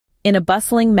In a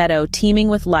bustling meadow teeming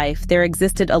with life, there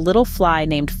existed a little fly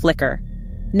named Flicker.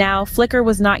 Now, Flicker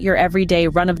was not your everyday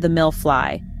run-of-the-mill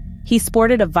fly. He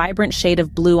sported a vibrant shade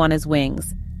of blue on his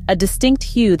wings, a distinct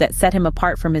hue that set him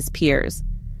apart from his peers.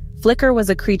 Flicker was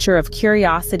a creature of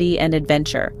curiosity and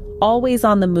adventure, always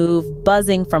on the move,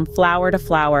 buzzing from flower to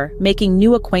flower, making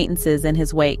new acquaintances in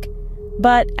his wake.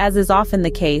 But, as is often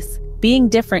the case, being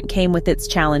different came with its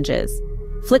challenges.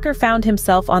 Flicker found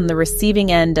himself on the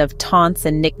receiving end of taunts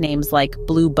and nicknames like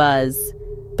Blue Buzz.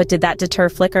 But did that deter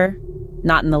Flicker?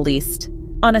 Not in the least.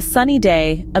 On a sunny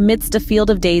day, amidst a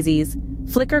field of daisies,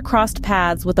 Flicker crossed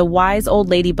paths with a wise old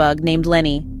ladybug named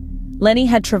Lenny. Lenny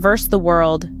had traversed the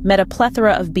world, met a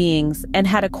plethora of beings, and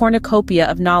had a cornucopia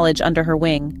of knowledge under her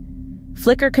wing.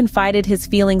 Flicker confided his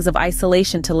feelings of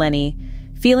isolation to Lenny,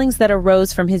 feelings that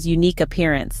arose from his unique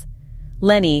appearance.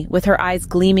 Lenny, with her eyes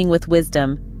gleaming with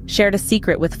wisdom, shared a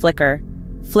secret with Flicker.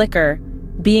 Flicker,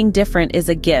 being different is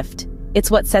a gift.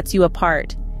 It's what sets you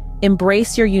apart.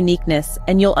 Embrace your uniqueness,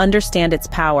 and you'll understand its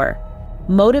power.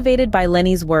 Motivated by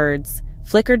Lenny's words,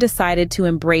 Flicker decided to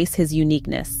embrace his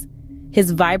uniqueness.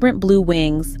 His vibrant blue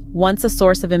wings, once a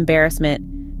source of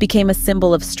embarrassment, became a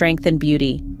symbol of strength and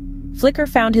beauty. Flicker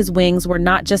found his wings were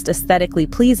not just aesthetically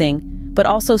pleasing, but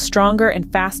also stronger and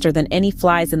faster than any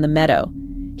flies in the meadow.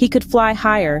 He could fly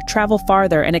higher, travel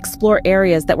farther, and explore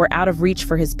areas that were out of reach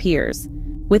for his peers.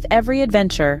 With every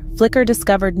adventure, Flicker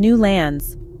discovered new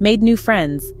lands, made new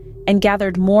friends, and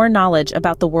gathered more knowledge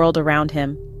about the world around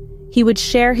him. He would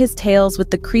share his tales with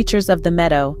the creatures of the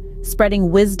meadow, spreading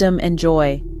wisdom and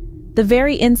joy. The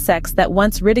very insects that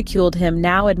once ridiculed him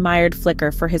now admired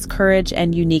Flicker for his courage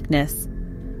and uniqueness.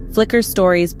 Flicker's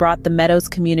stories brought the meadow's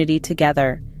community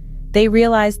together. They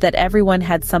realized that everyone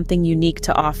had something unique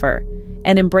to offer,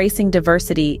 and embracing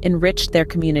diversity enriched their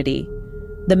community.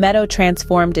 The meadow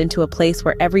transformed into a place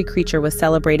where every creature was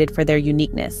celebrated for their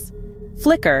uniqueness.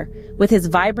 Flicker, with his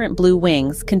vibrant blue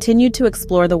wings, continued to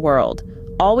explore the world,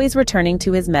 always returning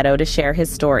to his meadow to share his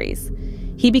stories.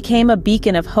 He became a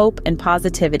beacon of hope and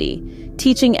positivity,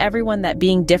 teaching everyone that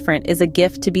being different is a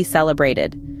gift to be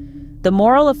celebrated. The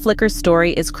moral of Flicker's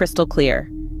story is crystal clear.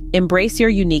 Embrace your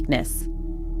uniqueness.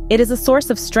 It is a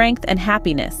source of strength and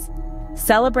happiness.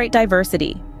 Celebrate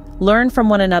diversity. Learn from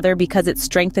one another because it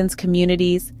strengthens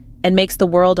communities and makes the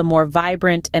world a more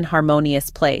vibrant and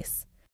harmonious place.